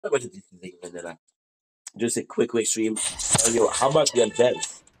How about this thing, Manila? Just a quick stream. Yo, how much we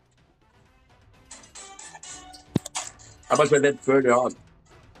advance? How much we advance further on?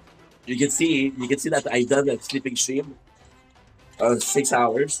 You can see that I done a sleeping stream of 6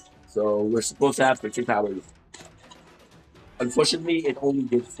 hours. So we're supposed to have for 6 hours. Unfortunately, it only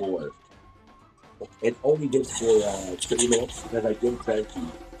did for 3 minutes because I did try to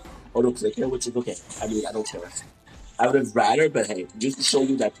auto clicker, which is okay. I mean, I don't care. I would have rather, but hey, just to show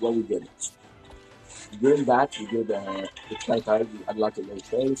you that what we did. During that, we did the try card, we unlocked a new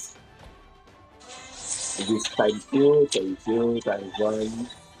place. We did times two, times one.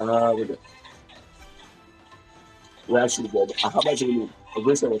 We're good. We're actually good. How much do we need? A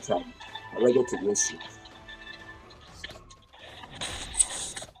wish at a time. How do I get to wish?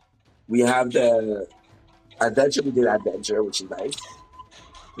 We have the adventure, we did adventure, which is nice.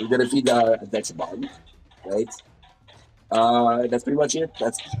 We're gonna feed the adventure bomb, right? That's pretty much it.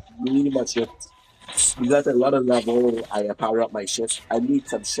 That's really much it. We got a lot of level. I power up my ship. I need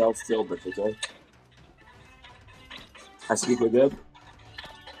some shells still, but okay. I think we're good.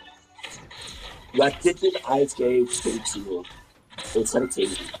 That kitchen ice cave takes you. It's kind of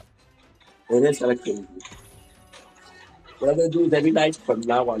crazy. It is kind of crazy. What I'm gonna do is every night from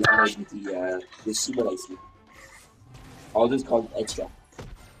now on, I'm gonna do the sumo ice cream. All this called extra.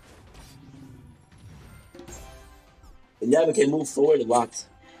 And yeah, we can move forward a lot.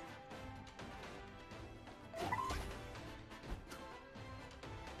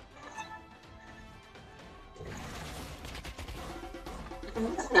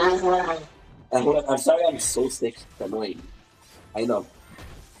 I'm sorry, I'm so sick. It's annoying. I know.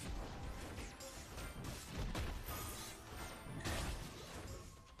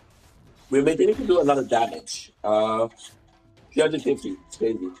 We're maintaining to do a lot of damage. 350. It's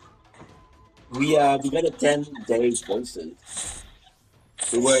crazy. We got a 10 days boosted.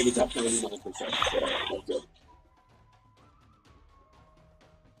 We were in the top 99%. So that's good.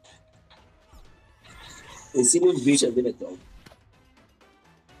 It seems reach a limit though.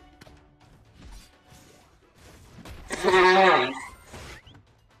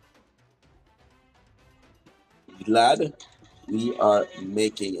 Glad we are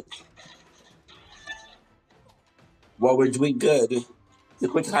making it. While we're doing good, the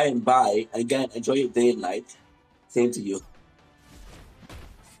quick high and buy. Again, enjoy your day and night. Same to you.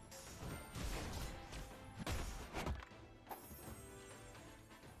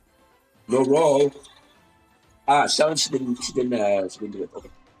 No roll. Sharon, she didn't do it. Okay.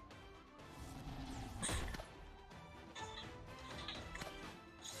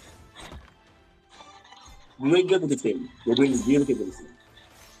 We're doing good with the team. We're doing really good with the team.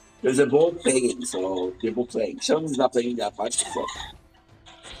 There's a ball playing, so they're both playing. Sharon's not playing that much, so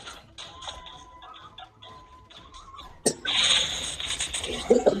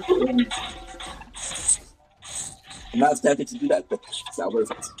I'm not tempted to do that, but it's not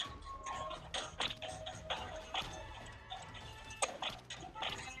worth it.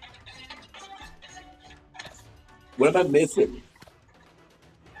 What am I missing?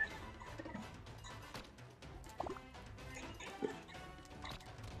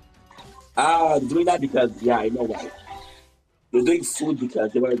 I'm doing that because, yeah, I know why. They're doing food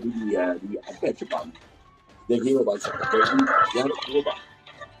because they want to do the adventure bomb. They gave about something. Yeah,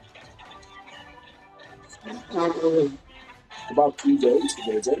 about 3 days to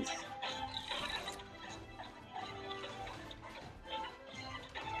get it.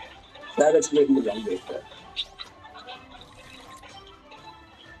 That is maybe the longest.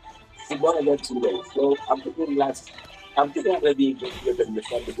 So more than 2 days. So I'm thinking last. I'm thinking I'm gonna be good here than the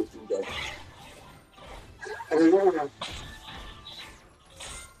 10 to 15 days.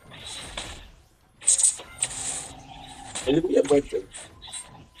 And it'll be a birthday.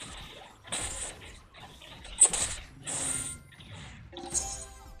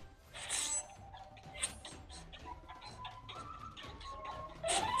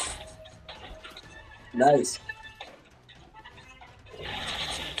 Nice.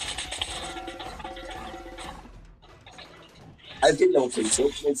 I think don't think so.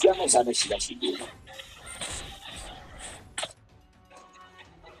 It's not much damage she actually do.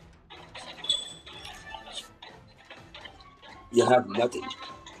 You have nothing.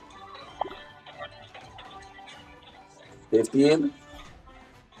 15.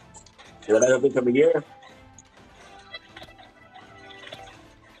 You let everything come here.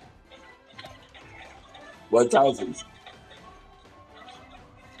 1,000.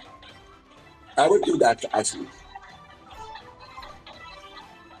 I would do that actually.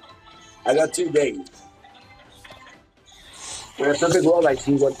 I got 2 days. When a perfect world, I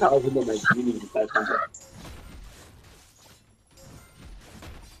see 1,000 and I really 500.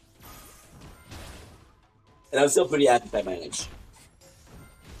 And I'm still pretty happy if I manage.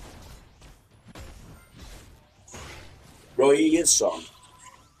 Bro, he is strong.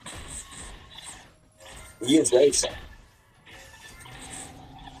 He is very strong.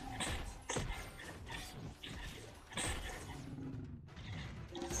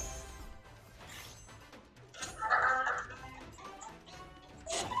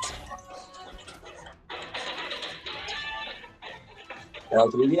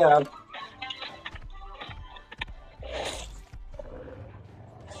 Yeah.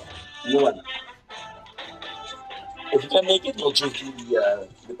 You know what? If you can make it, we'll just do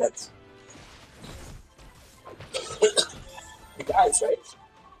the bets. The guys, right?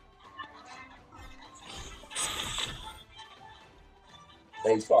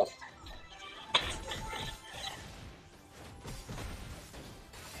 Thanks, boss.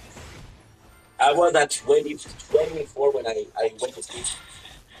 I was at 24 when I went to sleep.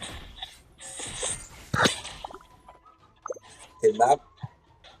 Hit map.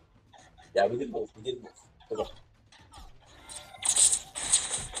 Yeah, we did move. We did move. Okay.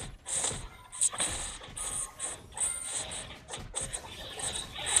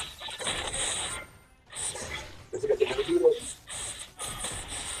 Let's look at the video.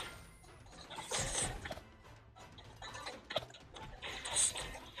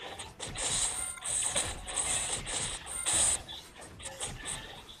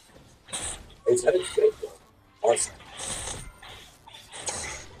 It's headed straight though. Awesome.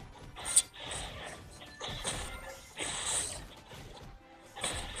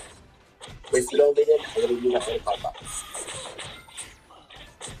 If you don't make it, I'm gonna do my head pop up.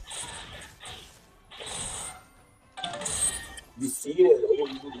 You see it,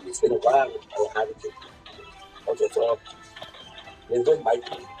 it's been a while. I haven't. Okay, so there's no mic,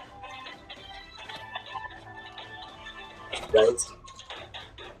 right?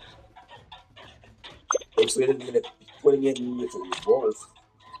 It's really good at putting in with the balls.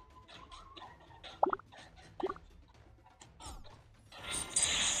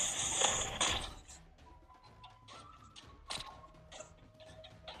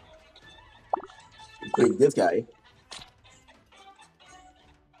 Putting this guy,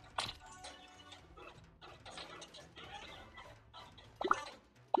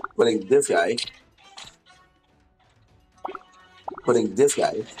 putting this guy, putting this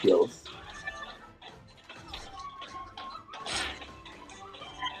guy, skills.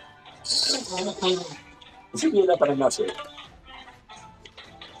 Sige na parang nasa.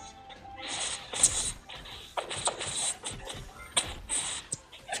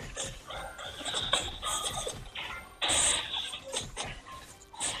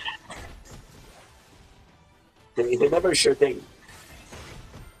 They never sure thing.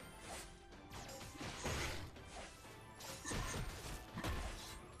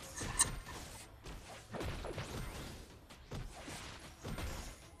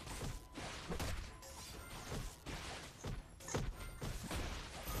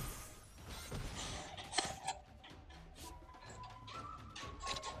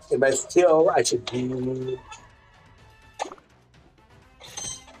 In my skill, I should do.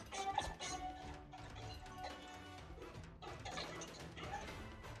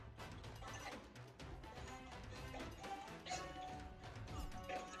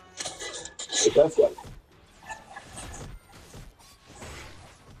 That's one.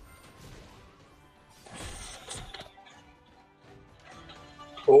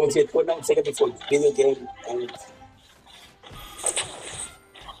 Oh, okay, 29 seconds before video game and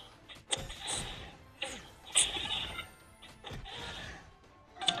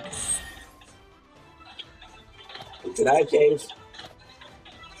tonight games.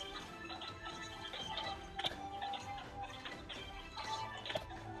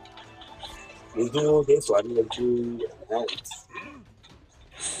 We do this one, we'll do that.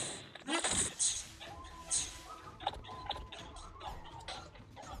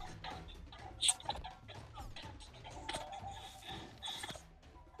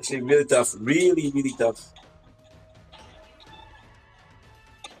 Actually, really tough, really, really tough.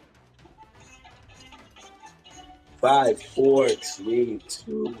 Five, four, three,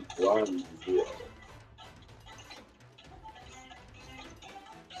 two, one, zero.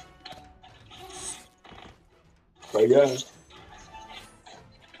 But yeah.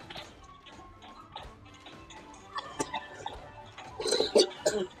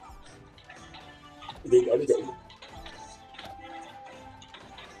 They got it.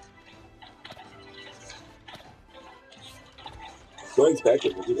 Going back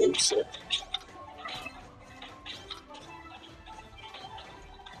and looking at shit.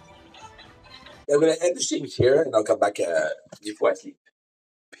 I'm gonna end the stream here and I'll come back before I sleep.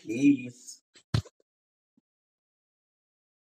 Peace.